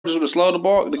just would have slowed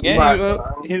the game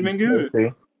up. He'd been good.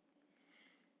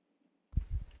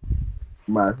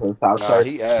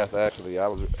 He asked actually.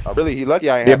 He lucky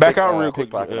I ain't. Yeah, back out real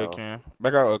quick, Cam.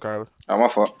 Back out, Kyler. Oh, my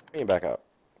fault. He ain't back out.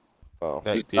 Oh,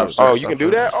 you can do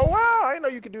that? Oh wow, I didn't know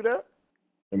you could do that.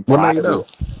 In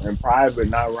private,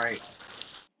 not ranked.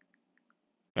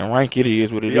 And rank it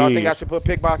is what it is. Y'all think I should put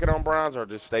pickpocket on bronze or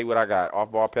just stay what I got?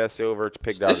 Off ball pass silver,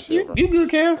 pick down silver. You good,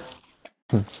 Cam?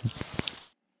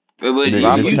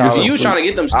 If you was trying to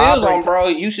get them steals on, bro,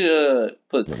 you should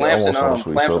put clamps and what's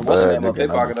the name of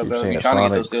pickpocket up there. You trying to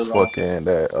get those steals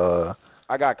on.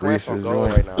 I got clamps on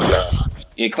gold right now.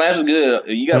 Yeah, clamps is good.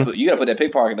 You gotta put that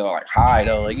pickpocket though like high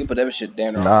though. Like you put that shit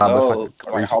down there.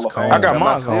 Like Hall of Fame. I got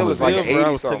mine on. It's like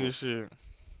 80 something. Shit.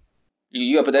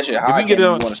 You gotta put that shit high. If you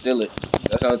want to steal it,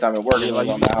 that's the only time it works. Yeah, like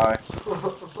on that high.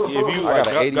 Yeah, if you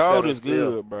like gold is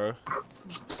good, bro.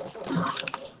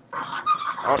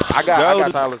 I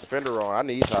got Tyler's Defender on. I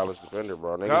need Tyler's Defender,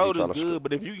 bro. Gold is good,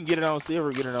 but if you can get it on silver,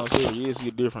 you see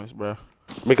a difference, bro.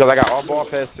 Because I got all ball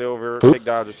pass silver, pick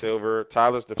dodger silver,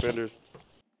 Tyler's Defender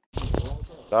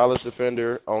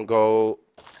on gold,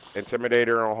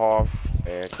 Intimidator on Hoff,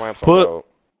 and clamps on gold.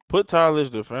 Put Tyler's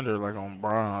Defender like on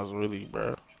bronze, really,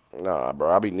 bro. Nah, bro,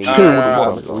 I be needing. Put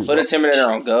Intimidator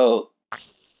on gold.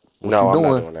 No, I'm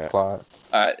not doing that. Clyde?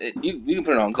 You can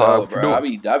put it on gold, bro. I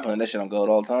be putting that shit on gold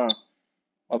all the time.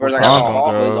 One person I got on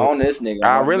Hoff is on this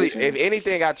nigga. If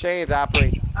anything I change, I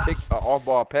pick off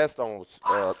ball pest on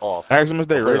off. Ask them if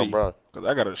they ready, bro. Cause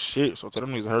I got a shit, so tell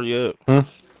them niggas hurry up.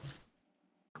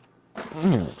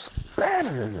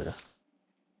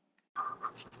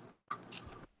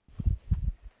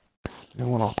 They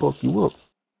wanna fuck you up.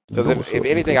 Because if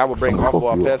anything, I would bring off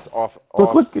ball pest off.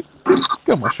 Look,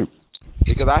 get my shoe.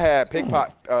 Because I had pick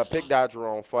dodger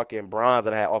on fucking bronze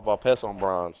and I had off ball pest on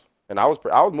bronze, and I was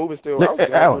moving still.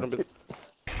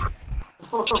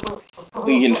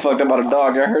 We getting fucked up by the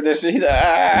dog. I heard this. He's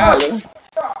like,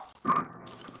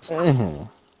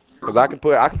 Because I can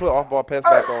put off ball pest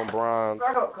back on bronze,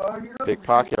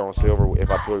 pickpocket on silver if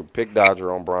I put pick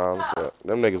dodger on bronze. But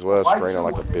them niggas was spraying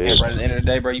like a bitch. Yeah, bro, at the end of the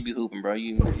day, bro, you be hooping, bro.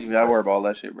 You gotta worry about all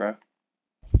that shit, bro.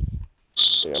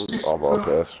 Yeah, I'm off ball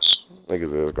pest.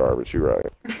 Niggas is garbage. You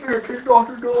right.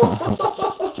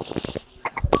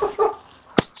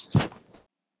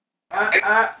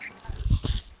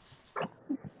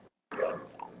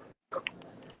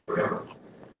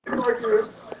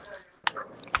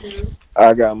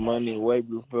 I got money way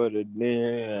before the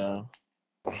damn.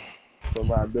 So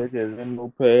my bitches in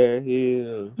no pair of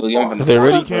heels. Is they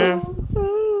ready, Cam?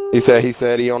 He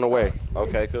said he on the way.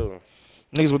 Okay, cool.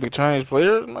 Niggas with the Chinese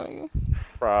players, man.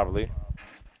 Probably.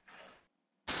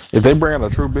 If they bring out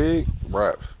a true big,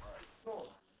 raps.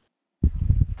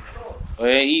 Oh,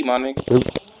 yeah, eat, my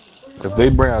nigga. If they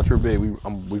bring out a true big, we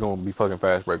gonna be fucking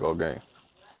fast break all game.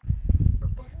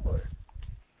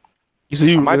 You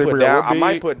see, I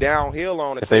might put downhill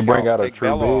on it. If they bring out a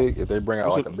true big, if they bring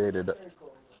out like a big,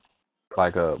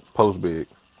 like a post big,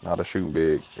 not a shooting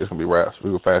big, it's gonna be raps.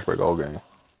 We will fast break all game.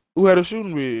 Who had a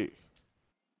shooting big?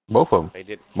 Both of them. They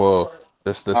did. Well,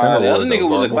 the center. The other nigga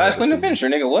was a glass cleaner finisher,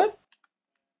 nigga. What?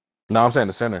 No, I'm saying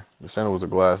the center. The center was a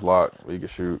glass lock where you could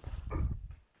shoot.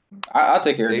 I'll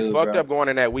take care of it. They fucked up going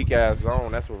in that weak ass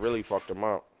zone. That's what really fucked them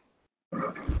up.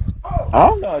 I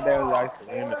don't know if that was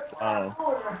actually in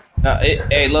the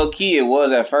hey, low key it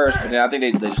was at first, but then I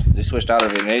think they switched out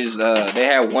of it. And they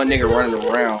had one nigga running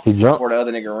around before the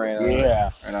other nigga ran.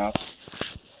 You know,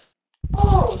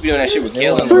 be doing that shit with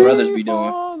Kale and the brothers be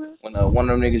doing when one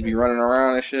of them niggas be running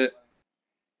around and shit.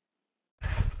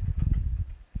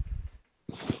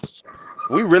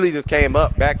 We really just came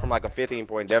back from like a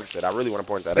 15-point deficit. I really want to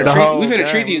point that out. We finna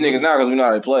treat these niggas now because we know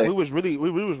how they play. We was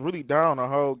really down the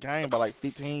whole game by like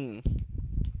 15.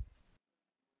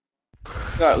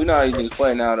 We know how these niggas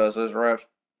play now though, so it's rough.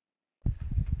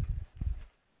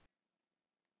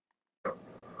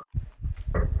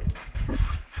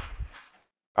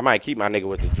 I might keep my nigga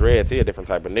with the dreads. He a different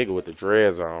type of nigga with the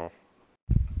dreads on.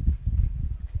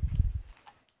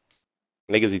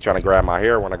 Niggas be trying to grab my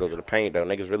hair when I go to the paint though.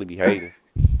 Niggas really be hating.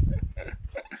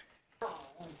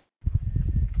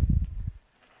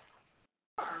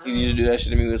 You used to do that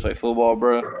shit to me when we was like football,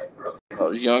 bro. When I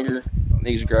was younger.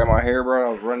 Niggas grab my hair, bro.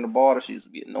 I was running the ball. She used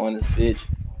to be annoying as a bitch.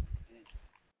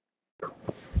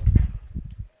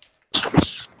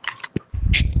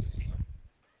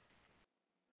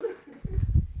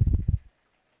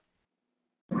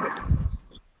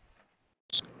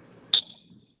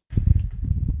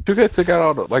 You guys took out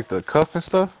all the like the cuff and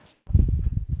stuff.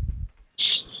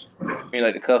 You mean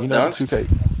like the cuff dunks? 2K.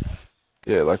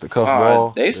 Yeah, like the cuff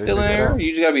ball. They still in there.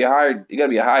 You just gotta be a high. You gotta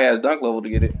be a high ass dunk level to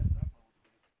get it.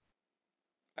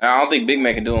 I don't think Big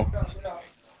Man can do them.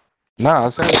 Nah,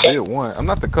 I'm saying I did one. I'm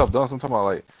not the cuff dunks. I'm talking about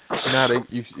like, you know how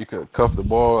you could cuff the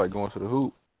ball like going to the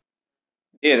hoop.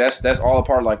 Yeah, that's all a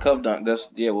part of like cuff dunk. That's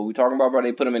what we talking about, bro.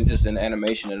 They put them in just an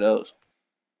animation of those.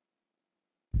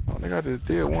 I think I just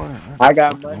did one. I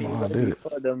got money ready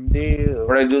for them deals.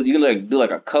 Or they do you can do like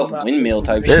a cuff windmill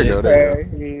type there shit. You go, there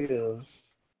you go.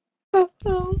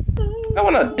 That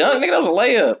wasn't a dunk, nigga. That was a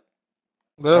layup.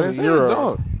 That was a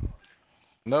Euro.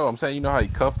 No, I'm saying you know how he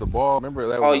cuffed the ball. Remember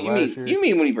that was last year? You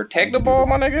mean when he protect the ball,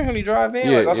 my nigga? When he drive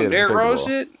in, like on some Derrick Rose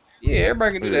shit? Yeah,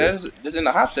 everybody can do that. That's just in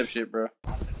the hop step shit, bro.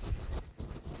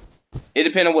 It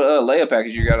depends on what layup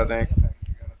package you got, I think.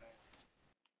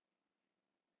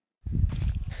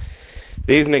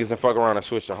 These niggas can fuck around and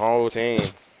switch the whole team.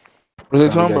 What they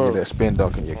talking about? That spin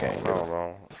dunk in your game,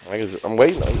 bro. I'm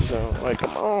waiting. Like,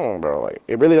 come on, bro. Like,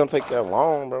 it really don't take that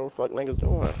long, bro. What the fuck niggas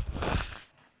doing?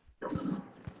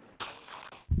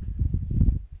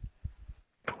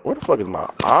 Where the fuck is my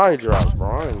eye drops, bro?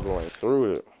 I ain't going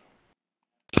through it.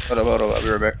 Hold up. I'll be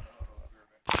right back.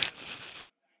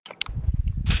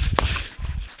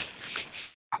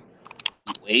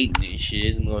 Waiting and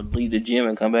shit. I'm gonna leave the gym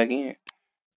and come back in.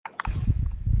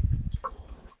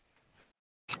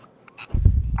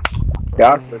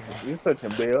 You such a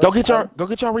bill. Go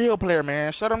get your real player,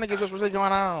 man. Show them niggas what's really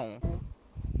going on.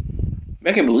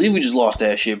 Man, I can't believe we just lost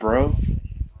that shit, bro.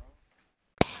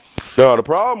 No, the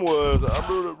problem was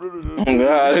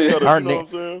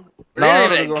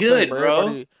good,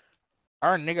 bro.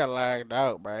 Our nigga lagged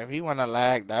out, bro. If he wanna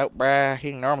lagged out, bro,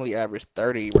 he normally averaged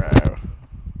 30, bro.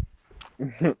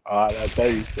 Oh, that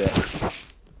 30 shit.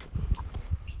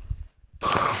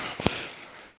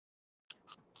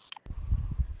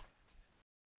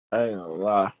 I ain't gonna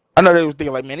lie. I know they was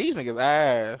thinking like, man, these niggas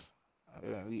ass.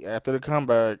 After the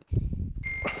comeback.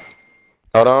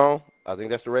 Hold on. I think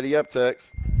that's the ready up text.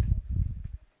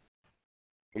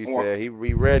 He said he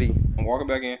ready. I'm walking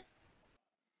back in.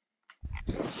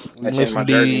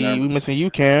 We missing you,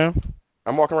 Cam.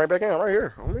 I'm walking right back in. I'm right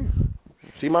here.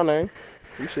 See my name.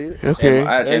 You see it. Okay.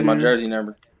 I changed my jersey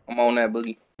number. I'm on that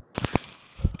boogie.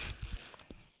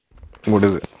 What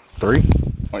is it? 3?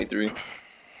 23.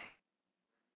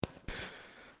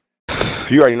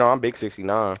 You already know I'm big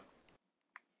 69.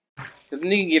 Cause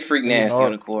nigga get freak nasty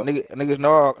on the court. Niggas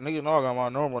know I got my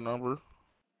normal number.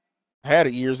 I had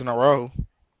it years in a row.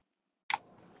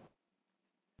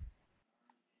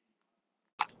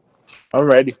 I'm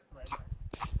ready.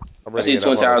 I see the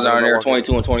Twin Towers down there,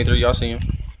 22 and 23. Y'all see him?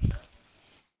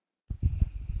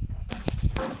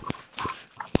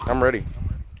 I'm ready.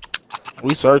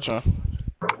 We searching.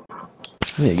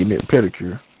 Yeah, give me a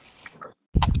pedicure.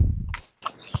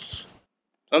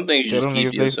 Some things you just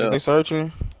keep yourself. They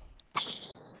searching.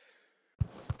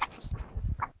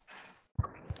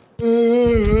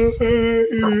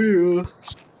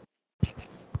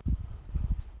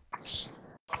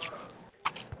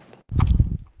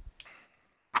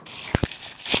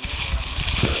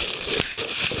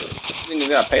 Niggas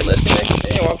got pay less than that.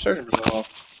 Damn, I'm searching for so long.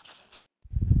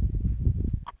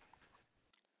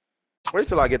 Wait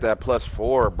till I get that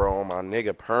 +4, bro, on my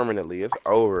nigga permanently. It's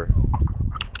over.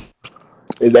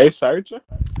 Is they searching?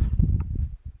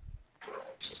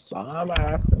 I'm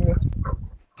asking.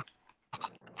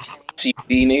 CB,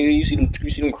 nigga, you see them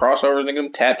crossovers, nigga,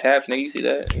 them taps, nigga, you see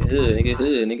that? Nigga,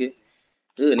 hood,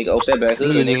 nigga, oh, step back,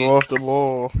 hood, nigga. Lost the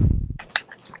ball.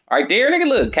 Right there, nigga,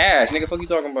 look, cash, nigga, fuck you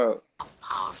talking about?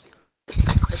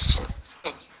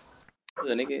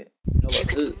 Hood, nigga. No,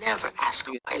 like, hood. Never ask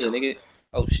hood, nigga.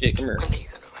 Oh, shit, come here.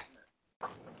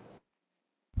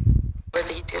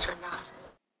 Whether you did or not.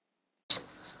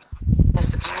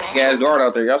 Gas guard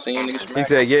out there, y'all seen niggas? He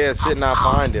said, yeah, shit not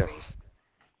find him.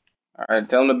 Alright,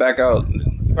 tell him to back out.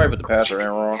 You probably put the password in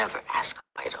wrong. Never ask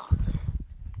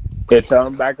Yeah, tell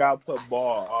him back out, put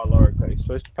ball, all lowercase.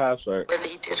 Switch the password. Whether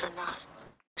he did or not.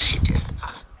 She did or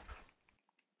not.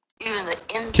 Even the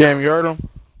end. Cam, you heard him?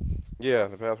 Yeah,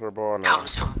 the password ball now.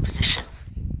 Comes from position.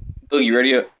 Oh, you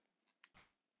ready up?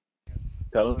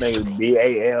 Tell him niggas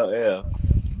BALL.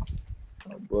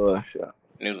 Oh, bullshit.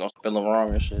 Niggas gonna spell them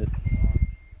wrong and shit.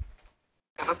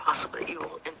 Never possibly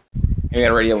evil. You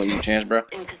got ready up when you get a chance, bro.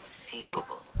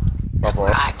 Inconceivable. My fault.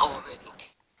 I already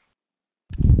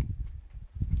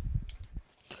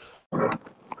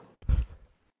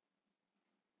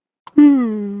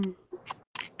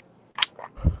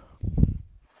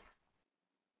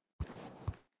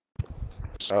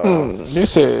They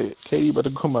said KD about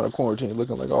to come out of quarantine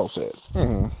looking like Offset.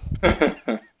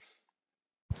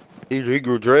 He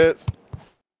grew dreads?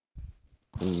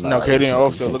 No, KD and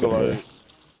Offset look alike.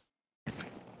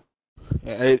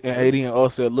 And AD and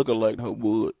Offset look alike, no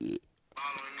bull.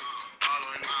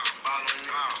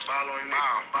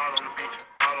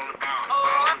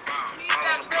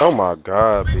 Oh my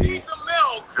God, B.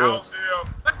 Yeah.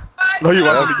 No, you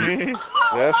watching the game?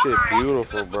 That shit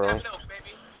beautiful, bro.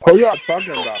 Who y'all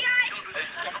talking about?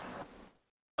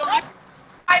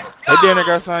 They didn't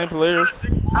got signed players.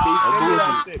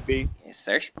 Yes,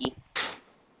 sirski.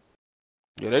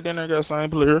 Yeah, they didn't got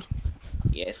signed players.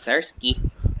 Yes, sirski.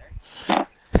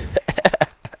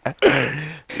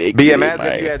 B, imagine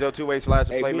if you had your two-way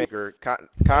slasher playmaker,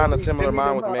 kind of similar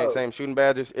mine with the same shooting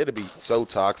badges. It'd be so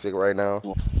toxic right now.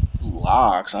 Two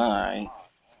locks, alright.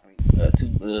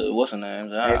 What's her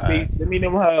name? Hey, send me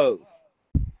them hoes.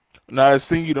 Nah, I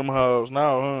seen you them hoes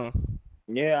now, huh?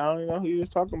 Yeah, I don't even know who you was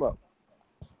talking about.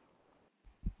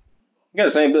 You got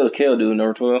the same build as Kel, dude,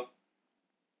 number 12.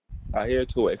 I hear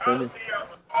two-way.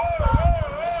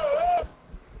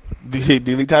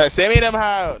 Send me them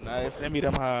hoes. Nah, send me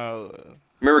them hoes.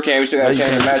 Remember, Cam, we still gotta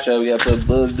change the matchup. We gotta put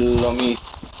Bug Dude on me.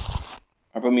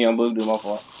 I put me on Bug Dude, my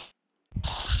fault.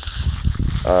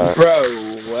 Bro,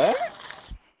 what?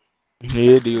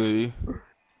 Yeah, dude.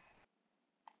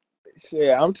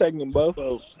 Shit, I'm taking them both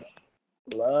over.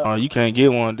 Oh, you can't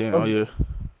get one then. Oh, yeah.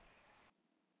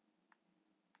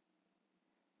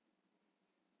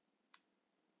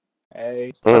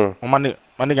 Hey. Well, my nigga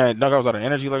ain't dunk. I was out of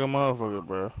energy like a motherfucker,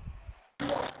 bro.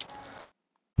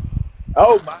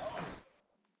 Oh, my.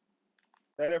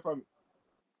 Stay there from me.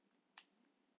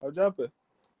 Oh, jumping.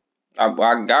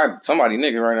 I got somebody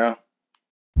nigga right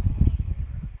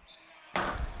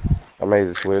now. I made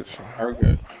the switch.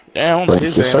 Okay. Damn, on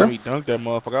his hand, let me dunk that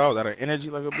motherfucker. I was out of energy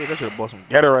like a bitch. I should have bought some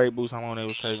Gatorade boost. How long they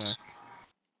was taking.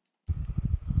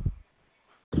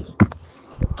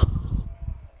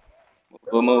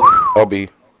 What move? Oh, B.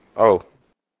 Oh.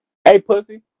 Hey,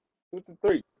 pussy. 2 to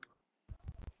 3.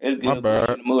 It's good. My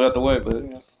bad. Move out the way, but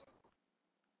yeah.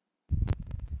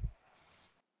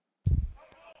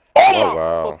 Oh,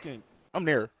 wow. Fucking, I'm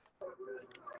there.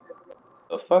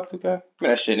 The fuck, the guy? Give me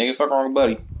that shit, nigga. Fuck wrong,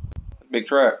 buddy. Big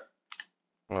trap.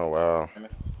 Oh, wow.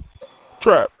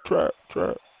 Trap.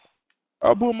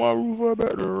 I put my roof up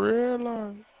at the red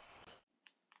line.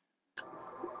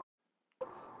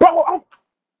 Bro.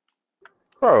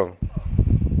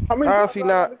 How is he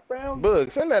not? Bug,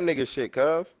 Bug, send that nigga shit,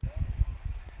 cuz.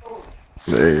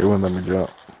 Hey, it wouldn't let me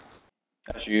jump.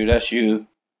 That's you.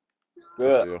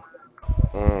 Good.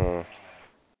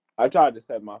 I tried to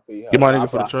set my feet. Get my nigga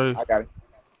for the trade. I got it.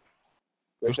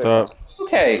 You stop.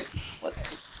 Okay. What?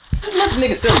 Just let the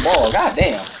nigga steal the ball. God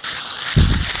damn.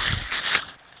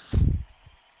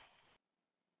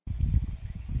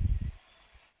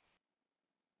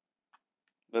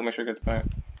 But make sure you get the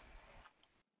paint.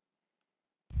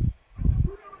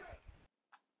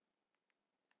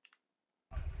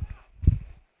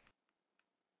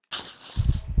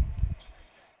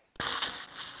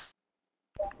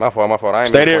 My fault. I ain't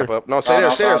Stay there. Up. No, stay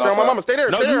there. Show my mama. Stay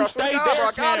there. No, you stay there, bro.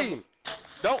 I got him.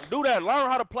 Don't do that. Learn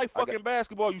how to play fucking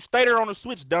basketball. You stay there on the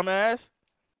switch, dumbass.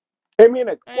 Hit me in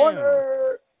the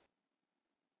corner.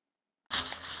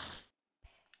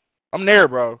 I'm there,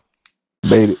 bro.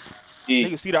 Bait it.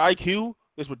 Nigga, see the IQ?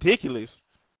 It's ridiculous.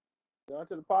 Going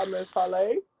to the Parlay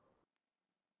parlay.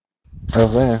 I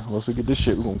was saying, once we get this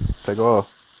shit, we gonna take off.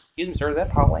 Excuse me, sir. Is that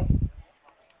parlay?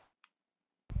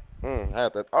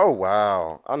 Oh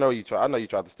wow! I know you tried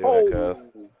to steal that, cuz.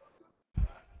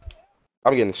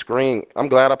 I'm getting screened. I'm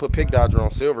glad I put Pick Dodger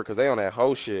on silver because they on that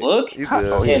whole shit. Look, you good?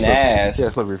 Oh, ass. Yeah,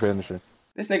 slippery finisher.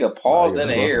 This nigga paused in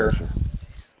the air.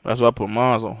 That's why I put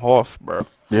mine on half, bro.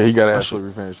 Yeah, he got to have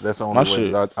slippery finisher. That's the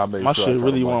only way. I made my sure shit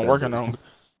really wasn't working on.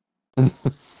 I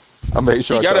made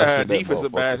sure. He gotta have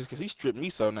defensive badges because he stripped me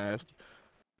so nasty.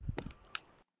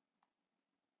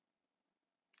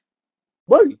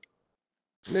 Buddy.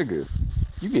 Nigga,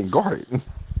 you getting guarded.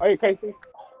 Hey, Casey.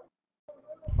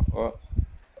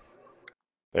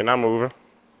 They're not moving.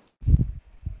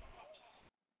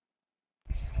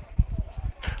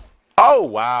 Oh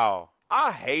wow!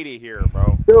 I hate it here,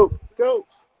 bro. Go.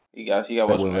 You got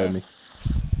what's name?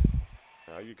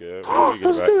 Oh, you good? You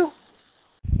good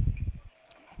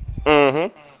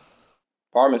back.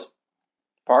 Parmas.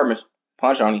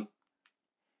 Punch on him.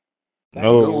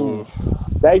 No.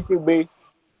 Thank you, B.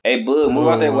 Hey, Bug, move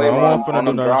out that way on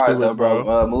them drives, though, bro.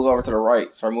 bro. Move over to the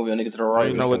right. Start moving your nigga to the right.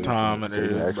 You know what time it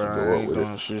is, bro. I ain't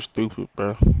doing shit stupid,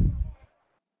 bro.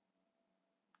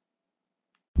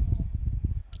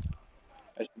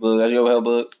 That's your hell,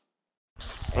 Bug.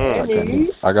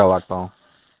 I got locked on.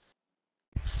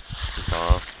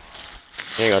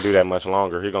 He ain't gonna do that much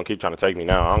longer. He gonna keep trying to take me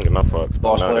now. I don't give no fucks.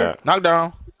 Boss player. Knock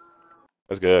down.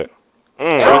 That's good.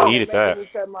 He needed that.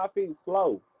 Set my feet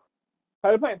slow.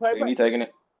 Play the paint. You taking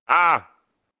it? I'd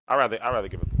rather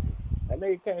give it. That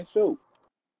nigga can't shoot.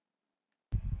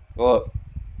 Go up.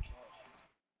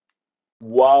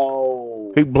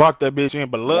 Whoa. He blocked that bitch in,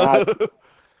 but look.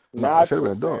 Not should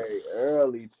have been done. very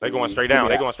early. They going straight down.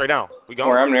 They going straight down. We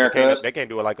going. I'm there, cuz. They can't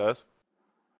do it like us.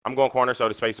 I'm going corner, so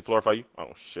to space the floor for you.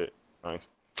 Oh shit. Nice.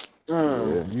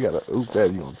 Yeah, you gotta oop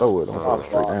that. You gonna throw it on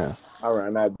straight down. I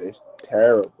ran that bitch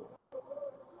terrible.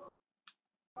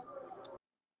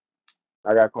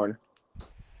 I got corner.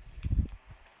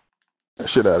 That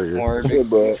shit out of here. More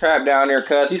big trap down there,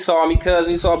 cuz. He saw me, cuz.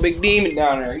 He saw Big Demon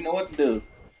down there. You know what to do.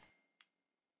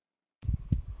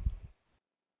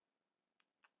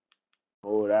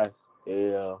 Oh, that's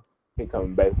ill. He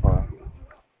coming back from.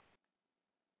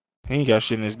 He ain't got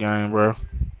shit in this game, bro.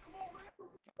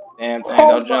 Damn thing,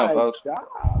 don't jump, folks. God.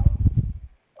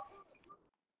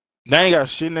 They ain't got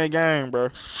shit in that game, bro.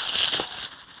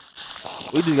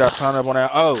 We just got turned up on that.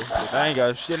 Oh, they ain't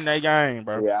got shit in that game,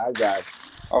 bro. Yeah, I got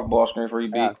Off ball screen for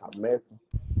you, B. I'm messing.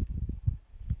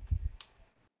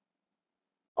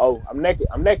 Oh, I'm naked.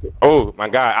 I'm naked. Oh my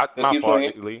God, my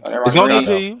fault, Lee. It's gonna get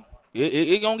to you.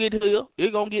 It gonna get to you.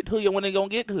 It gonna get to you when it gonna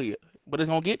get to you. But it's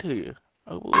gonna get to you.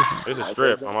 Oh, boy. This is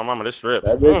strip. My mama, this strip.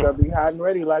 That bitch gonna be hot and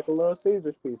ready like a little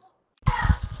Caesar's piece.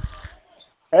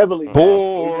 Heavily.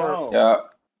 Boy. Yeah.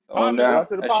 On down.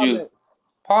 That's you.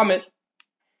 Palmets.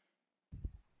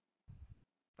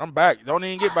 I'm back. Don't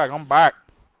even get back. I'm back.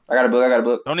 I got a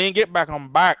book. Don't even get back. I'm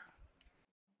back.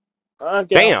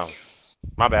 Damn.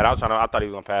 My bad. I thought he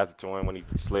was gonna pass it to him when he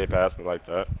slid past me like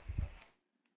that.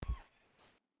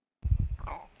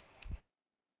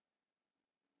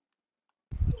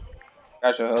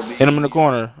 Gotcha, hubby. Hit him in the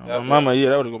corner. Yep, Mama, yeah,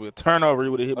 that was gonna be a turnover. He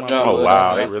would have hit my. Oh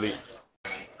wow, they really.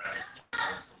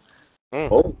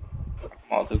 Oh. Come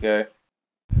on, 2K.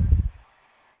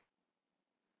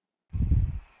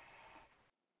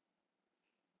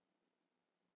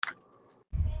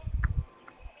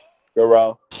 Good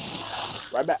roll.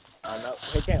 Right back. I know.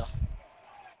 Hey, Cam.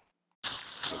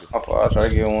 I'll try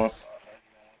to get one.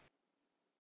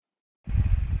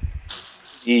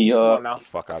 Yeah.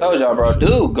 Fuck out. I told y'all, bro.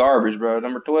 Dude, garbage, bro.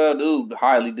 Number 12, dude,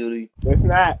 highly duty. It's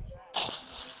not.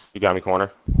 You got me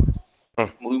corner.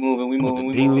 We moving.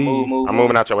 I'm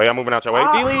moving out your way.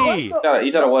 D-Lee.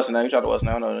 You try to what's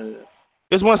now? No.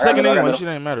 It's 1 second anyway. Shit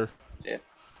ain't matter. Yeah.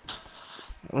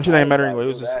 Shit ain't matter anyway. It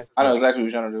was just. I know exactly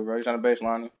what you're trying to do, bro. You're trying to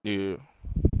baseline it. Yeah.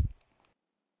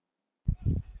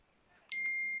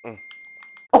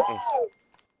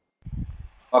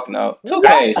 Fuck no.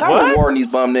 2K. Stop rewarding these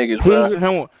bum niggas,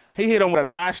 bro. He hit him with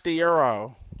a nasty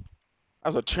euro.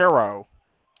 That was a churro.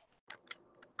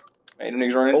 Hey, them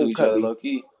niggas run into each other, low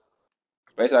key.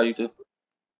 Space out, you two.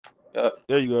 Yep.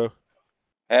 There you go.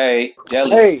 Hey,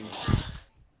 Jelly. Hey.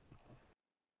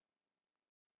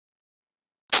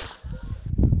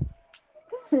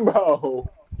 Bro.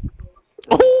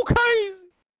 Oh, crazy.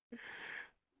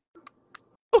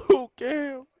 Oh,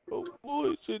 damn. Oh,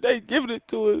 bullshit. They giving it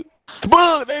to us. Come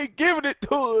on, they giving it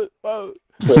to us, bro.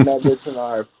 Putting that bitch in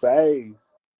our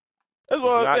face. That's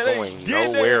why I'm not going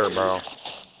nowhere, bro.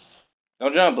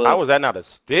 Don't jump, bud. How was that not a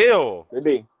steal?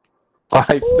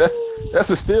 Like that's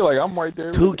a steal. Like I'm right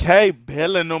there. 2K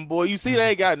belling them, boy. You see,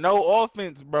 they ain't got no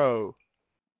offense, bro.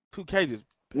 2K just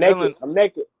belling. I'm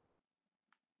naked.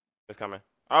 It's coming.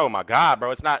 Oh my God,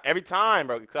 bro! It's not every time,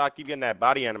 bro. I keep getting that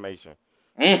body animation.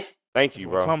 Thank you,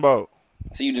 bro.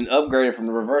 I see you didn't upgrade from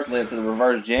the reverse lip to the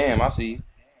reverse jam. I see you.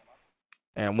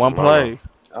 And one play.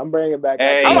 I'm bringing it back.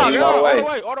 Hey, all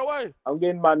the way. I'm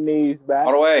getting my knees back.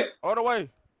 All the way.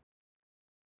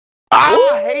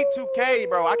 I hate 2K,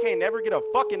 bro. I can't never get a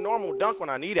fucking normal dunk when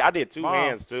I need it. I did two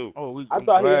hands too. Oh, I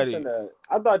thought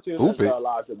you was gonna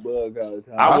allow it to bug out.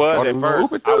 I was at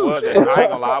first. I ain't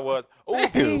gonna lie. I was.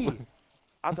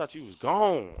 I thought you was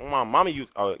gone. My mama, you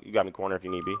got me corner if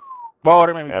you need be. Ball,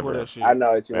 they made me pull that shit. I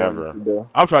know what you want to do.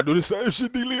 I'm trying to do the same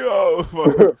shit,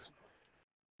 Delio.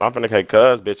 I'm finna take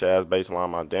cuz bitch ass baseline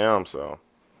my damn so.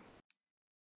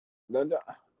 No.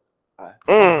 I'm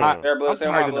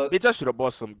tired of the bitch. I should have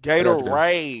bought some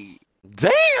Gatorade.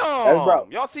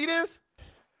 Damn! Y'all see this?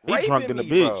 He drunk in the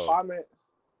bitch. Bro.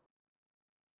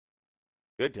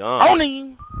 Good done. On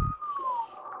him.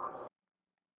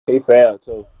 He fell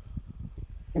too.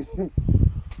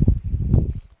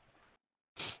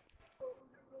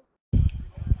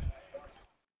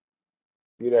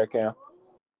 You there, Cam?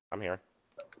 I'm here.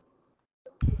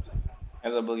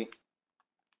 Hands up, Boogie.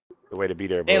 The way to be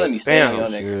there, bro. Hey, let me stand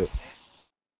on nigga.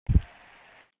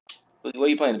 Boogie, what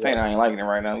you playing the paint? I ain't liking it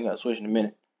right now. We gotta switch in a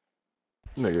minute.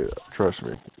 Nigga, trust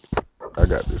me. I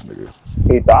got this, nigga.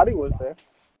 He thought he was there.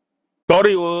 Thought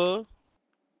he was.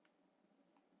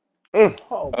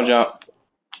 Don't jump.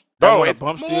 Bro, it's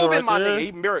bump moving, right my there.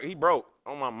 nigga. He broke.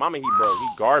 On my mama, he broke. He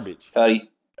garbage. Cuddy.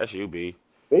 That's you, B.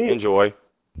 Enjoy.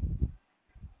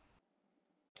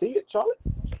 See it, Charlie?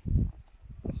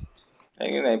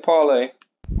 Hey, your name Parlay.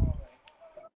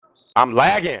 I'm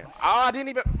lagging. Oh, I didn't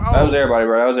even. Oh. That was everybody,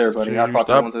 bro. That was everybody. I caught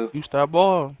that one too. You stop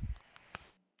ball.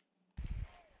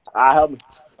 I help me.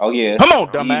 Oh yeah. Come on,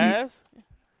 dumbass.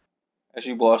 That's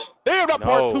you, boss. Damn, that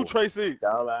part 2, Trey 6.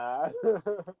 Dumbass. Dumbass.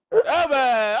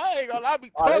 I ain't gonna lie, I be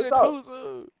talking too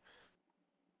soon.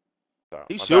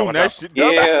 He shooting that shit.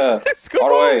 Yeah. All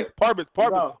the way. Parbis.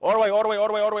 All the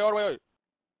way.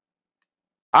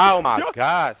 Oh my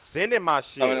God. Sending my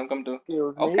shit. I'm coming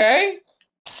through. Okay.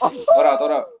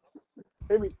 Hold up.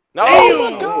 Hit me. No.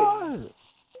 Oh my God.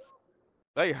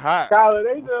 They hot. Kyler,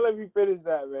 they just let me finish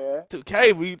that, man.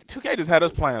 2K just had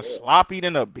us playing sloppy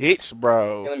than a bitch,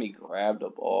 bro. Let me grab the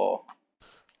ball.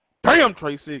 Damn,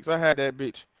 Trey 6. I had that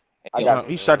bitch.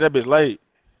 He shot that bitch late.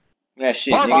 That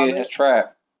shit, nigga. That's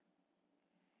trap.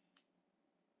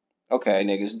 Okay,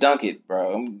 niggas. Dunk it,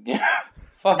 bro.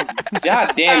 Fuck.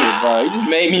 God damn it, bro. You just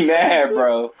made me mad,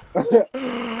 bro.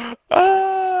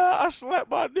 I slapped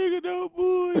my nigga, no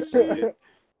bullshit.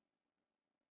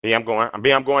 B, I'm going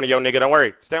to your nigga. Don't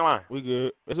worry. Stay on line. We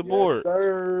good. It's a board.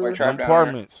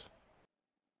 Apartments.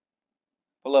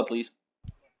 Pull up, please.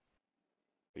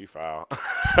 You foul.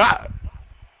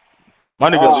 My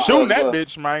nigga shooting that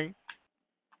bitch, man.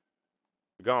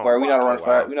 Go. Where we not run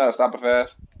fast. We not stop it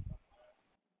fast.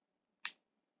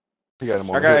 I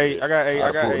got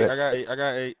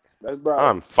eight. That's bro.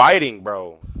 I'm fighting,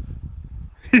 bro.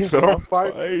 He said I'm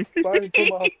fighting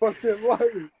for my fucking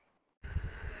life.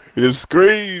 It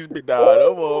screams me, dog.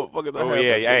 Them motherfuckers. Oh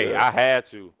yeah, hey, I had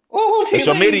to. Ooh, that's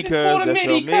your midi, cuz. That's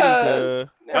your midi, cuz.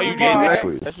 No, you didn't.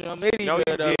 Exactly. That's your midi, no, you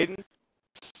didn't.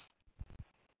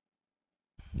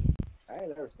 I ain't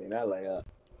never seen that layup.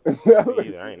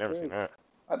 I ain't never seen that.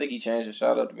 I think he changed his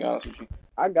shot up, to be honest with you.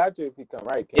 I got you if you come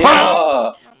right, kid.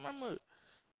 Yeah.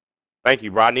 Thank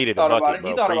you, bro. I needed a bucket, bro.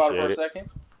 He thought about it for a second.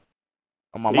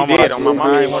 On my mama, did. On my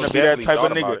mind, I ain't want to be that type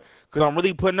of nigga. Because I'm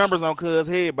really putting numbers on cuz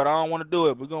head, but I don't want to do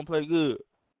it. We're going to play good.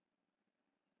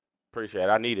 Appreciate it.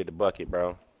 I needed the bucket,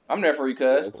 bro. I'm there for you,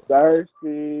 cuz.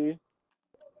 Thirsty.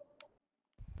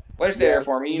 Wait there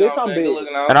for me. You know what I'm saying? Good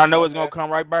looking out. And I know it's going to come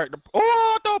right back.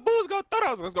 I thought Boo's going to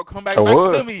throw that. It's going to come back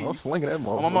to me. I'm slinging that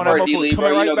motherfucker. I'm on that motherfucker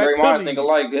coming right back to me. Think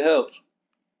alike. It helps.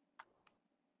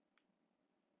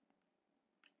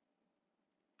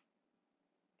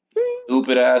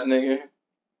 Stupid ass nigga.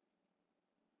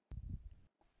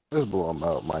 Let's blow them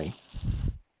out, man.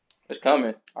 It's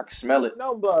coming. I can smell it.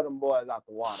 Don't blow them boys out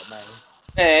the water, man.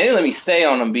 Man, they let me stay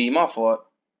on them, B. My fault.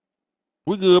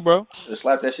 We good, bro. Just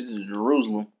slap that shit to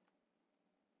Jerusalem.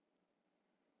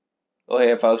 Go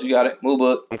ahead, folks. You got it. Move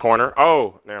up. I'm corner.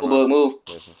 Oh, never mind. Move.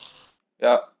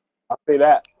 Yeah. I see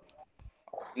that.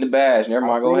 In the badge. Never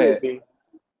mind. Go ahead.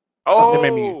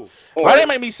 Oh. Why they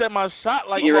make me set my shot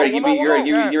like? Get ready.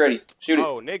 Get ready. Shoot it.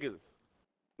 Oh, nigga.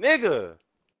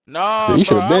 No, you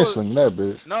should have been slinging that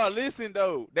bitch. No, listen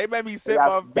though. They made me set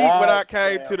my feet when I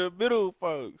came to the middle,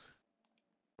 folks.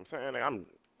 I'm saying,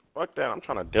 fuck that. I'm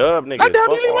trying to dub niggas. I dub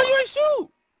you. Why you ain't shoot?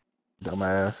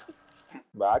 Dumbass.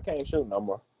 But I can't shoot no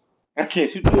more. I can't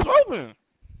shoot. It was open.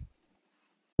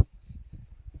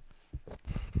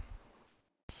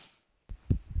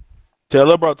 Tell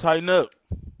her, bro, tighten up.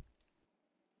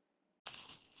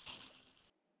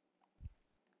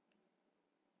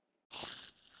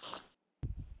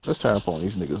 Let's try and point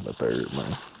these niggas in the third,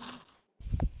 man.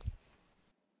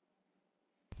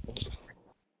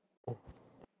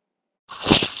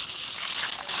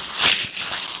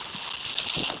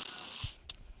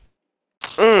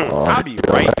 I'll be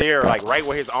right there, like right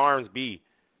where his arms be.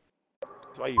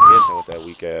 That's why you missing with that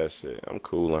weak ass shit. I'm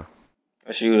cooling.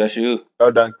 That's you.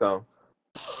 Go dunk them.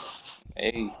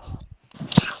 Hey.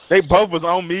 They both was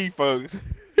on me, folks.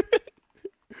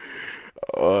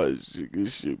 Oh, shit,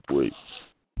 good shit, boy.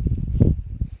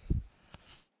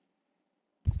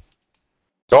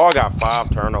 Dog got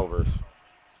 5 turnovers.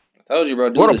 I told you, bro.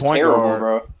 Dude is terrible,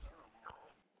 bro.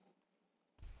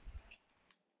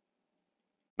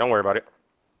 Don't worry about it.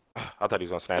 I thought he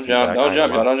was gonna snatch. Don't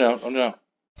jump.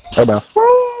 Hey, man.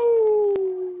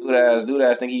 Dude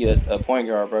ass think he a point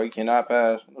guard, bro. He cannot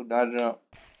pass. Do not jump.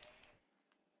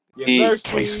 Yes,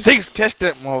 26 catch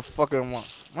that motherfucker,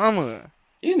 mama.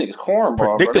 These niggas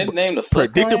cornball, bro. They named the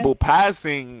predictable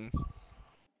passing.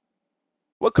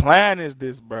 What clan is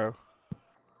this, bro?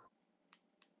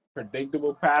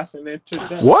 Predictable passing into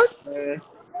them. What? 3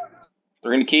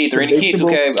 in the key,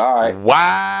 2K. All right.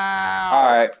 Wow.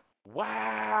 All right.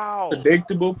 Wow.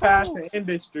 Predictable passing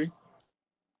industry.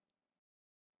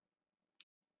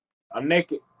 I'm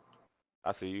naked.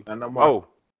 I see you. And I'm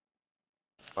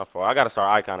My fault. I gotta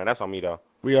start iconing. That's on me though.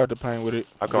 We out the paint with it.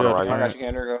 I got I got you,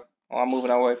 Gander. Go. Oh, I'm moving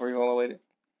that way for you all the way.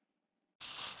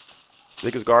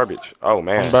 Niggas garbage. Oh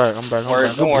man. I'm back.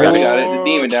 Don't worry, I got it. The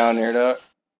demon down there, dog.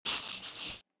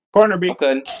 Corner B. I'm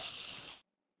cutting.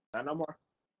 Not no more.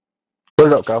 Put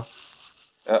it up, Kyle.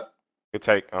 Yep. Good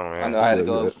take. Oh man. I know I had to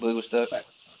go. Blue was stuck.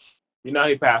 You know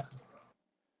he passed.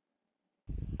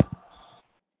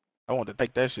 I want to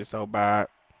take that shit so bad.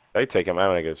 They take him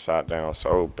out and get shot down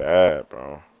so bad,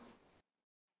 bro.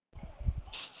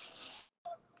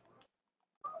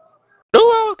 Dude,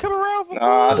 I was coming around for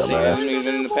I see them niggas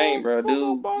in the paint, bro.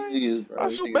 Dude, I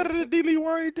shoot better than D-Lee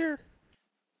right there.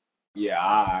 Yeah,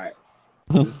 alright.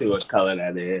 Let's see what color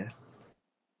that is.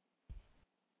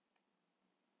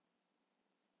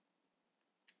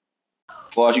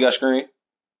 Boss, you got screen?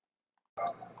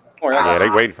 Yeah, they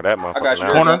waiting for that motherfucker. I got you.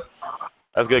 Corner.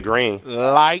 That's good green.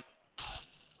 Light.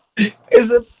 It's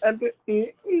a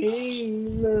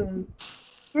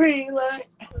green light.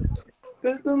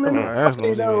 That's no even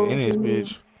in this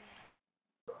bitch.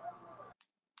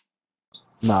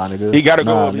 Nah, nigga. He gotta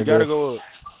go up. He gotta go up.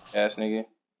 Ass nigga.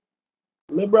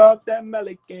 Liberal up that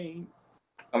Melly game.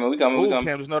 I mean, we coming.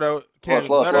 Cam, just know that. Cam,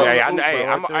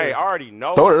 I already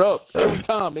know. Throw it up every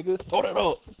time, nigga. Throw it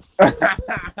up.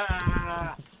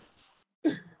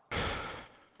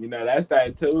 You know, that's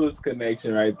that tools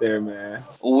connection right there, man.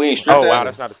 We ain't stripped wow,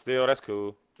 that's not a steal. That's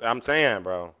cool. I'm saying,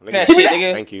 bro. That shit,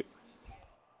 nigga. Thank you.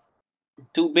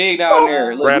 Too big down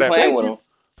there. Look, you playing with him.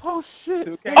 Oh, shit.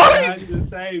 You just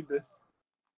saved this.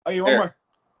 Oh, you want more?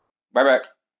 Right back.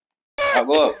 I'll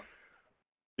go up.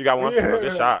 You got one.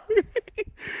 Good shot.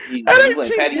 He's they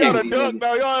playing cheat patty me on a cake. duck,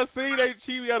 bro. Y'all see they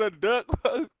cheat me on a duck,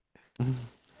 bro.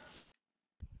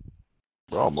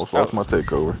 Bro, I almost lost my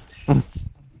takeover.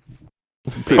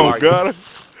 Oh, God.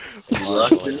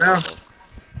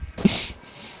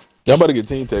 Y'all better get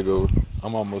team takeover.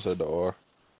 I'm almost at the R.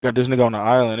 Got this nigga on the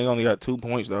island. They only got 2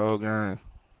 points the whole game.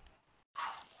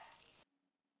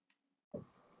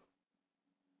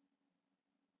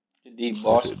 Deep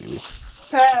boss.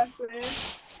 Passing.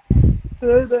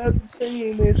 That's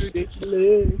saying it's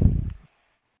ridiculous.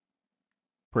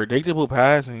 Predictable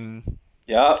passing.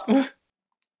 Yup.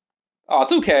 Oh,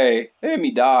 2K. They made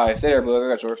me die. Stay there, bro.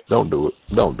 I got yours. Don't do it.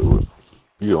 Don't do it.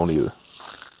 You don't either.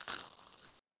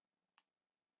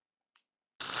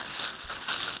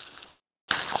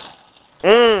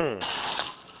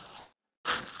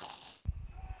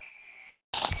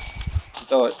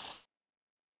 Throw it.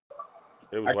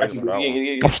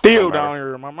 I'm still down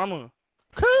here, my mama.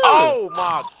 Oh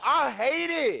my! I hate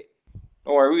it.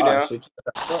 Don't worry, we down.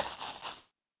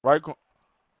 Right.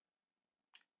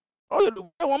 Oh,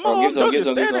 you one more. Give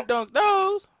some. Dunk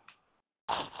those.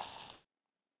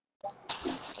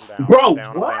 Bro,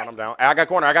 I'm down. I got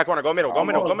corner. Go middle.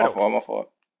 My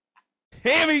fault.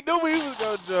 Damn, he knew he was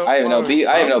gonna jump. I didn't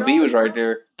know B was right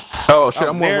there. Oh shit!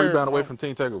 I'm 1 rebound away from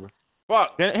team takeover.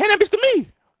 Fuck. Hand that bitch to me.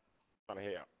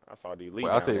 I saw D Lee.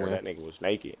 I'll tell you that nigga was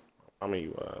naked. How many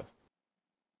you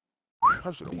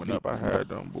I should have went up. I had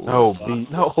them. Boy. No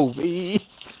B.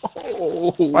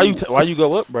 Oh. Why you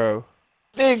go up, bro?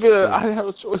 Nigga, I didn't have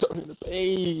a choice. I was in the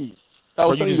paint. I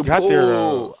was you just got there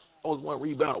though. I was 1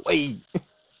 rebound away.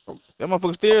 That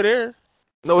motherfucker still there.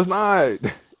 No, it's not.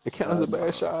 It counts as a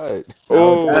bad shot.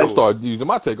 Oh, I start using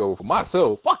my takeover for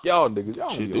myself. Fuck y'all niggas.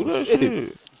 Y'all don't do that shit.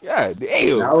 shit. Yeah,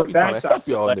 damn. I be trying to help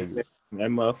y'all niggas. That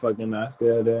motherfucker not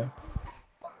still there.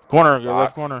 Corner, your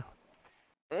left corner.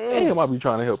 Damn, I be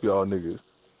trying to help y'all niggas.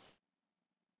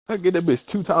 I get that bitch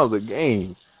 2 times a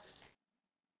game.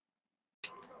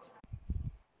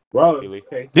 Bro, D-Lee.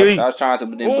 I was trying to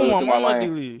bullet to my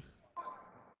lane.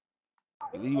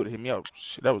 D-Lee would have hit me up.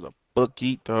 Shit, that was a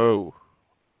bucky throw.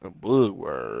 A bug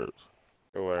words.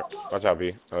 Good work. Watch out,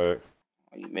 B. Oh,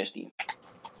 you missed him.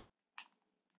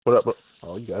 What up, bro?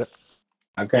 Oh, you got it.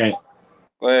 I can't.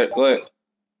 Go ahead.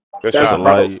 Good That's shot, a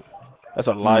light. That's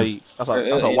a light. That's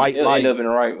a white light. End up in the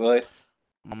right, boy.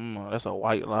 That's a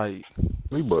white light.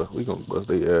 We gonna bust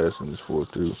their ass in this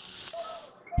 4-2.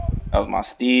 That was my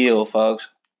steal, folks.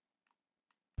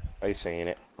 They seen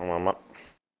it.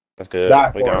 That's good.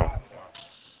 Back we gone.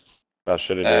 I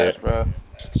should have did, bro.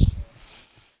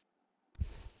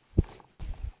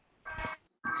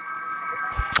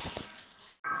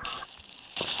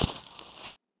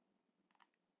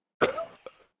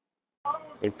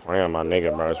 They playing my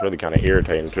nigga, bro. It's really kind of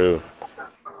irritating too.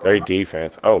 Very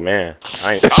defense. Oh man,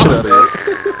 I ain't.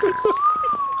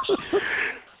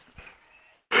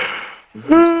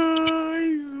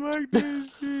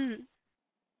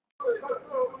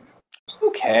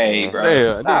 Okay, bro.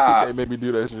 Yeah, I think 2K made me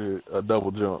do that shit. A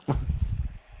double jump. I'm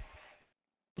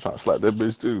trying to slap that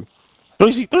bitch too.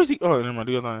 3C. Oh, never mind.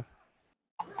 Do your thing.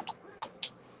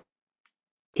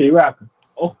 Keep rapping.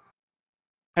 Oh.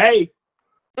 Hey.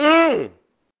 Green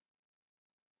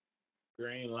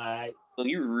light. So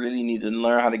you really need to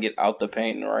learn how to get out the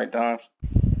paint in the right times.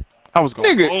 I was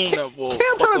going to own that ball.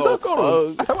 Cam trying to dunk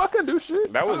on him. I couldn't do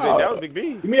shit. That was Big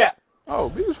B. Give me that. Oh,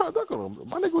 B was trying to dunk on him.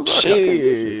 My nigga was like,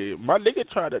 shit. My nigga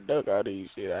tried to dunk out these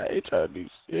shit. I ain't trying to do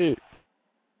shit.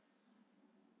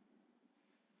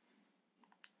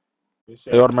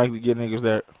 They automatically get niggas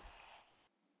that.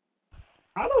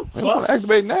 How the fuck? Want to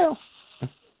activate now?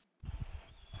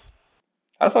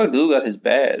 How the fuck dude got his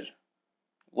badge?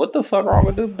 What the fuck wrong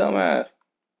with dude, dumbass?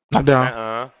 Knock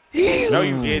down. No,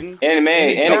 you didn't. And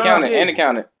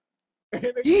accountant.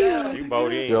 Yeah. You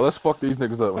bowed in. Yo, let's fuck these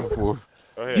niggas up before.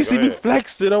 You see me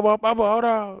flexing on my hold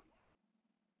on.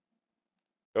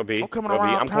 Go B. I'm coming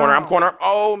around. I'm corner.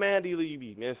 Oh man, D-Lee, you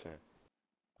be missing.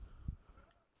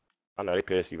 I know they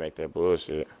pissed you make that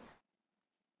bullshit.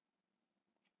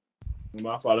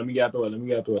 My fault. Let me get out the way.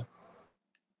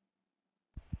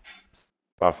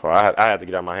 My fault. I had to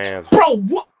get out my hands. Bro,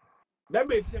 what? That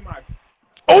bitch in my.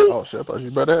 Oh shit! I thought you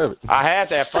better have it. I had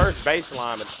that first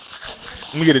baseline.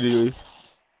 Let me get it, D-Lee.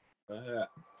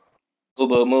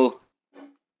 Move.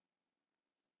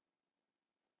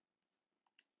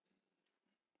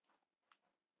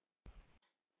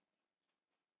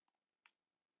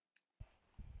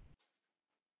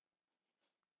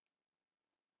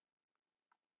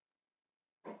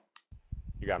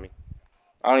 You got me.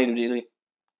 I don't need him, D-Lee.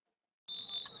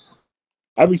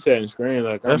 I be setting the screen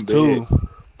like that's I'm two. big.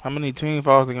 How many team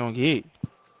fouls they gonna get?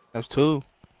 That's 2.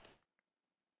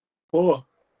 4.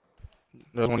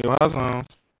 That's one of your high zones.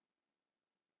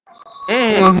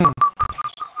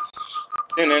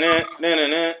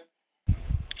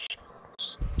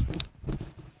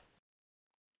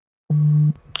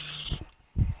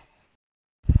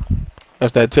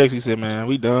 That's that text he said, man.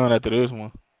 We done after this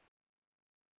one.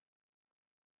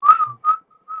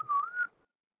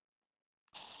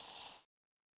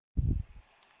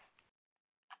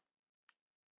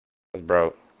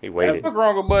 Bro, he waited. What's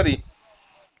wrong with Buddy?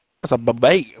 That's a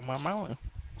babate in my mouth.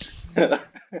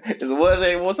 Is it what?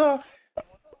 Say it one time.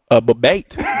 A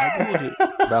babate.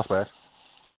 Bounce pass.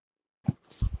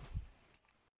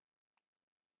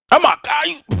 Oh my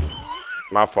God!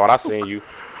 My fault. I seen you.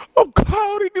 I'm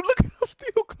clouding you. Look, I'm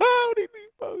still clouding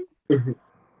you.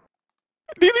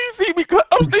 Did he see me?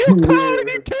 I'm still clouding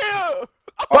you, Cam.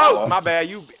 Oh, my bad.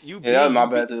 You. Yeah, that was my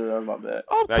bad too. That was my bad.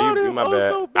 No, you my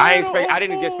bad. So bad. I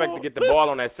didn't expect to get the ball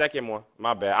on that second one.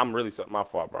 My bad. I'm really my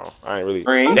fault, bro. I ain't really.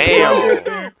 Green.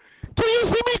 Damn. Can you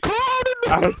see me clouding?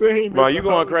 I seen. Bro, you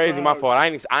going crazy? My fault. I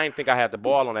ain't think I had the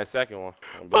ball on that second one.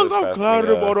 I'm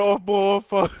clouding him on the off ball.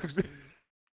 Fuck.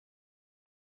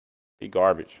 He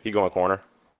garbage. He going corner.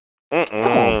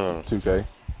 2K.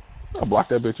 I'll block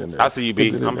that bitch in there. I see you, B.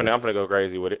 I'm finna go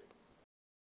crazy with it.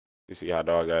 You see how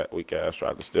dog got weak ass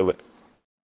tried to steal it.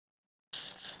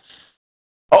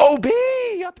 Oh, B!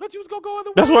 I thought you was gonna go other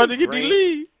way. That's why they get the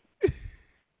lead.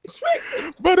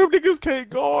 But them niggas can't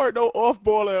guard no off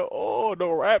ball at all,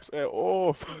 no raps at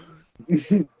all.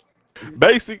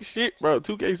 Basic shit, bro.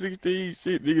 2K16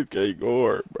 shit, niggas can't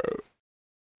guard, bro.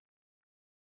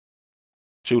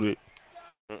 Shoot it.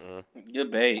 Good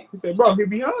bait. He said, bro, he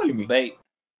behind me. Bait.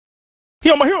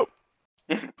 He on my hip.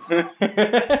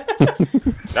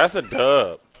 That's a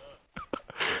dub.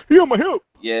 He on my hip.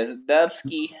 Yes,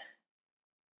 Dubsky.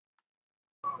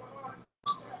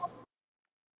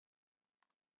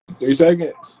 Three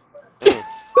seconds.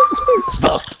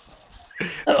 Stuffed.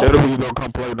 Tell them we don't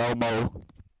come play no more.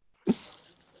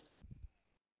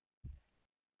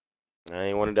 I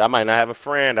ain't want to. I might not have a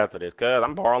friend after this, cuz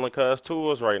I'm borrowing cuz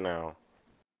tools right now.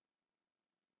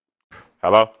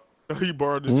 Hello? He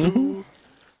borrowed his tools.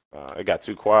 It got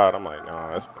too quiet. I'm like,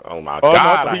 nah. Oh my God!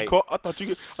 No, I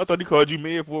thought he called you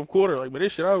mid fourth quarter. Like, man,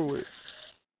 this shit over with.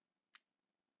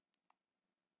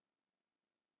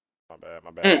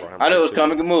 My bad. I knew it was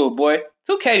coming. Good move, boy.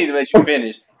 2K need to let you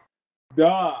finish.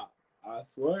 Dog, I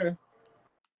swear.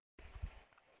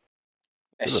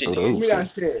 That shit. Give me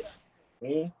that shit,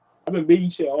 man. I've been beating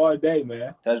shit all day,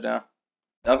 man. Touchdown.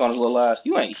 Dunk on his little ass.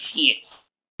 You ain't shit.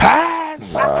 Pass.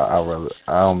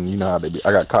 You know how they be.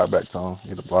 I got caught back on. You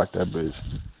had to block that bitch.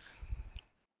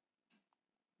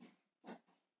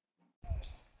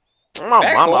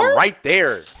 My mama right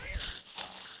there.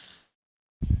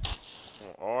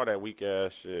 All that weak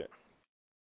ass shit.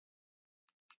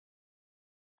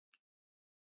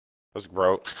 That's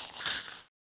broke.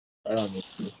 I don't need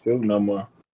to shoot no more.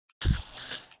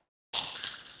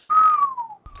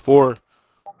 4,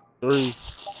 3,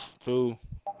 2.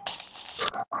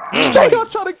 Y'all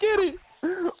trying to get it.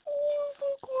 Ooh,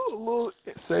 little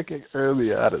second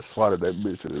earlier, I'd have swatted that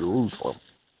bitch to the roof for him.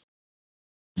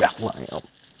 Bam.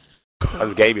 I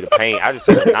just gave you the paint. I just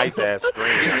said a nice ass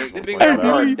screen. The big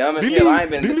guard dumb as hell. I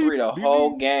ain't been in the three the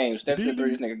whole game. Step to the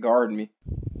three, this nigga guarding me.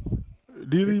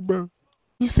 Dilly, bro.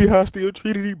 You see how I still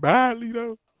treated him badly,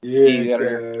 though? Yeah, you got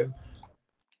her.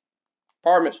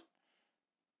 Apartments.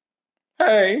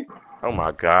 Hey. Oh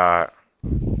my god.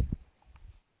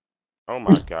 Oh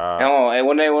my god. Hold on. Hey,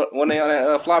 when they on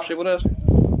that flop shit with us?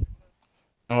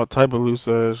 All type of loose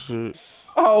ass shit.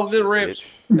 Oh, good rips.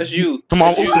 That's you. Come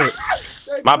on,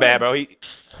 my bad, bro. I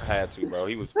had to, bro.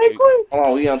 He was. Hold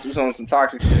on, we on some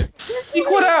toxic shit. He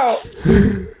quit out.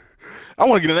 I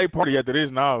want to get an A party after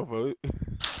this now, folks.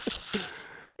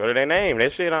 Go to their name. They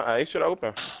should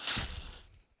open.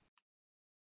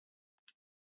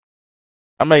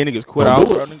 I made niggas quit out,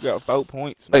 bro. Nigga got 4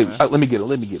 points. Hey, Man. let me get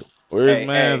him. Where's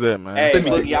man's at, man? Hey,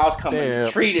 look, y'all was coming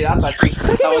treated. I thought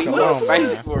you was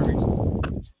spicy for me.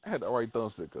 I had the right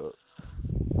thumbstick up.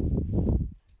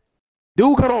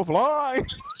 Dude cut off line.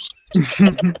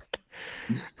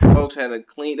 Folks had a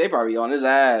clean. They probably on his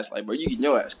ass. Like, bro, you getting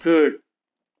your ass cooked.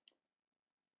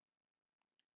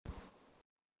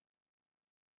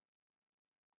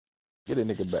 Get that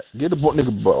nigga back. Get the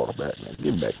nigga ball back, man.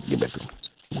 Get back. Get back to him.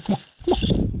 Come on.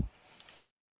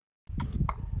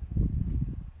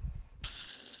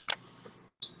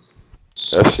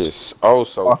 That shit's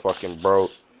so fucking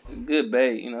broke. Good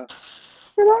bait, you know.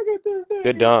 Can I get this thing?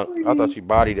 Good dunk. I thought you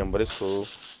bodied him, but it's cool.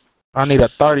 I need a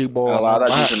 30 ball. I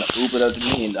thought you was gonna oop it up to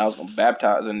me, and I was gonna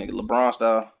baptize that nigga LeBron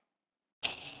style.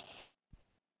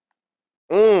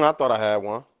 I thought I had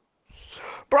one.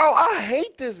 Bro, I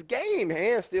hate this game.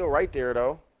 Hand still right there,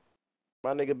 though.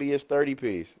 My nigga be his 30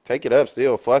 piece. Take it up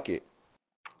still. Fuck it.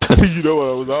 You know what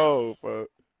I was on, fuck.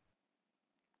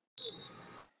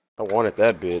 I wanted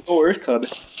that bitch. Oh, it's coming.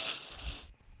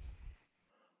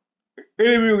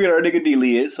 Maybe we'll get our nigga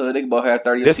D-Lid, so they can both have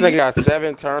 30. This nigga got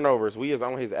 7 turnovers. We is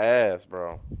on his ass,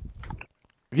 bro.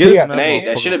 Get us an 8.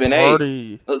 That should have been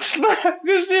 8. Look, slap.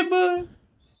 Good shit, bud.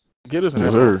 Get us an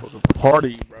motherfucking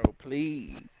party, bro,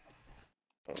 please.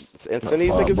 And send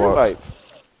these niggas invites.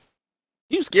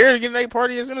 You scared of getting a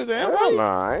party as soon as they invite?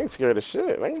 Nah, I ain't scared of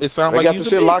shit. It sounds like they got the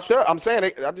shit locked up. I'm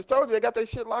saying, I just told you they got that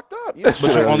shit locked up. But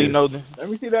you only know them. Let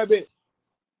me see that bit.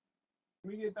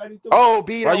 We get 32. Oh,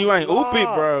 B. Why you ain't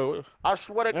ooping, bro? I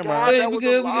swear to God, that was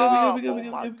a lie. We good.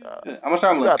 How much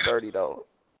time left? You got 30 though.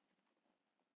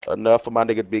 Enough for my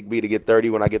nigga Big B to get 30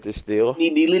 when I get this steal.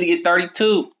 Need D-Lee to get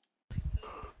 32.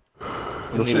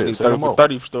 You need to get 30 for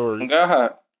 30 story.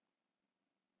 God.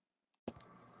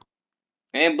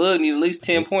 And Bug need at least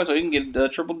 10 points so he can get a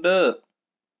triple dub.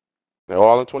 They're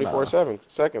all in 24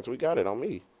 seconds. We got it on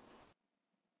me.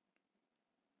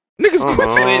 Niggas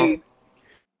quitting.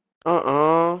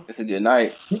 It's a good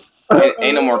night.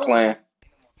 Ain't no more clan.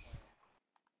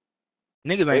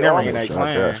 Niggas ain't never in that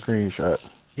clan. Screenshot.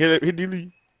 Hit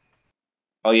delete.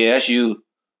 Oh yeah, that's you.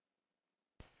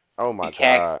 Oh my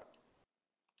God.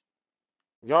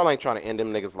 Y'all ain't trying to end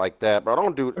them niggas like that, bro.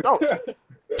 Don't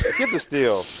get the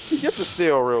steal. Get the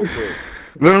steal real quick.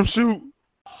 Let him shoot.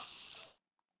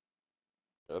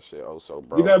 That shit so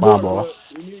bro. Get that ball.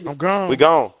 I'm gone. We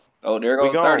gone. Oh, there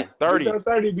goes 30. 30.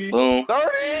 30, B. Boom. 30.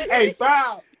 Hey,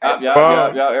 foul.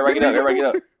 Yup. Everybody get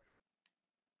up.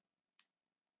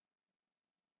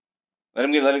 Let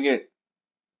him get it.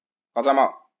 Call time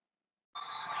out.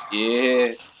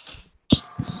 Yeah.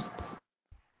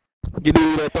 Get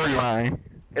into that 30 line.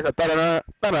 It's a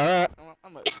da-da-da.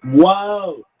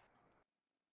 Wow.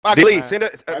 Delete. Send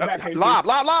it. Lob.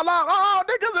 Oh,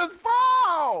 niggas is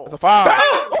foul. It's a foul.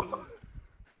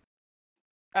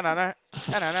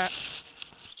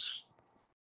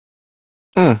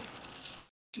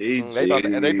 They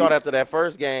thought after that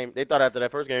first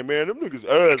game, man, them niggas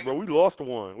ass, bro. We lost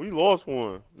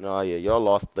one. No, yeah, y'all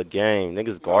lost the game.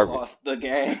 Niggas garbage. Lost the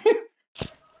game.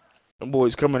 Them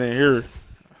boys coming in here.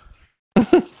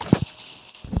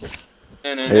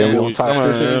 Hey, we on top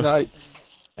of this tonight.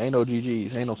 Ain't no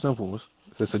GGs, ain't no simple ones.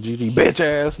 It's a GG bitch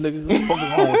ass nigga. What the fuck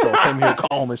is wrong with y'all? Came here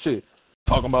calm and shit.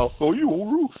 Talking about, oh, you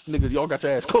on roof. Niggas, y'all got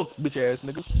your ass cooked, bitch ass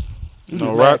niggas.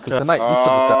 No, right? Cause tonight,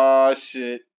 oh,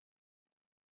 shit.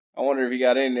 I wonder if he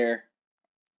got in there.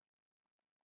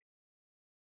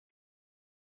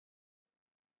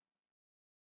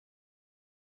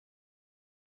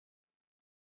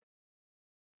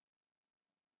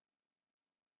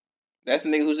 That's the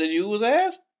nigga who said you was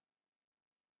ass?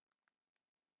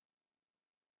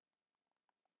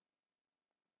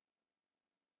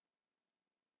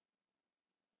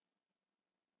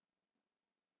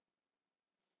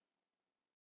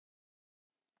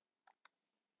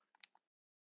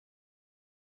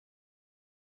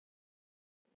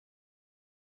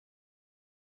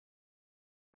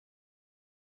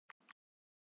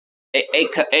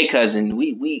 Hey, cousin,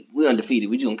 we undefeated.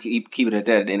 We just gonna keep it at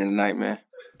that at the end of the night, man.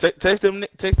 Text them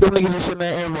niggas and send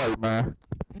that invite, man.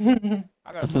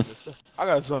 I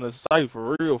got something to say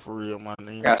for real, my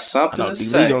nigga. Got something to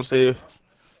say. Gonna say it.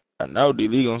 I know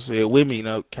D-Lee gonna say it with me,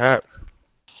 no cap.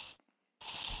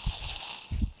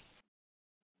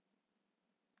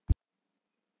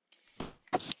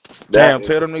 Damn,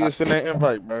 tell them niggas send that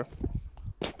invite, bro.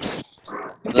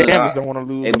 Campers don't want to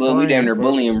lose. Hey, but we damn near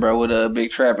bullying, bro, with a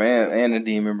big trap and a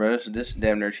demon, bro. This is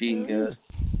damn near cheating, guys.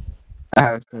 I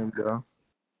have to go.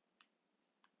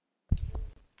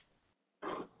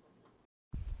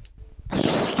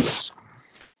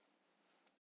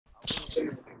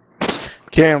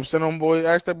 Cam, send them boy.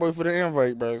 Ask that boy for the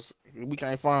invite, bro. We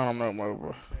can't find him no more,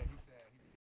 bro.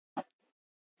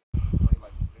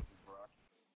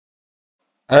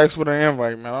 Ask for the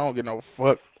invite, man. I don't get no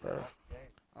fuck, bro.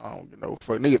 I don't get no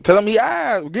fuck. Nigga, tell him he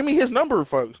asked. Give me his number,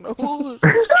 folks. No bullshit.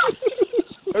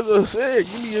 As I said,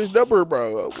 give me his number,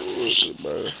 bro. No bullshit,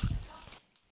 bro.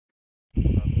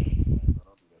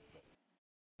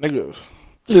 Niggas.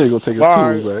 Yeah, go take his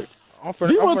tools back. I'm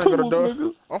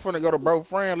finna go to bro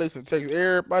friend list and text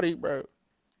everybody, bro.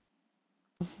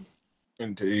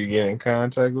 Until you get in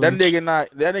contact with that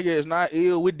nigga is not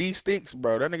ill with these sticks,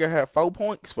 bro. That nigga had 4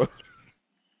 points for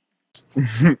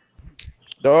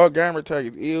Dog gamer tag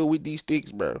is ill with these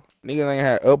sticks, bro. Niggas ain't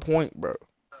had a point, bro.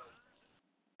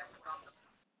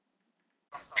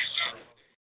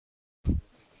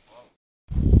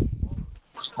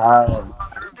 Oh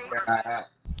my God.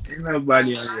 Ain't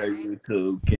nobody on your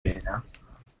YouTube, Cam.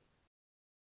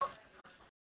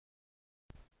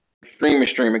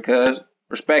 Streaming, cuz.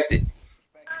 Respect it.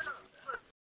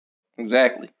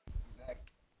 Exactly.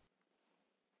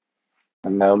 I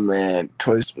know, man.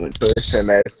 Twist and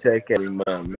that check every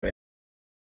month, man.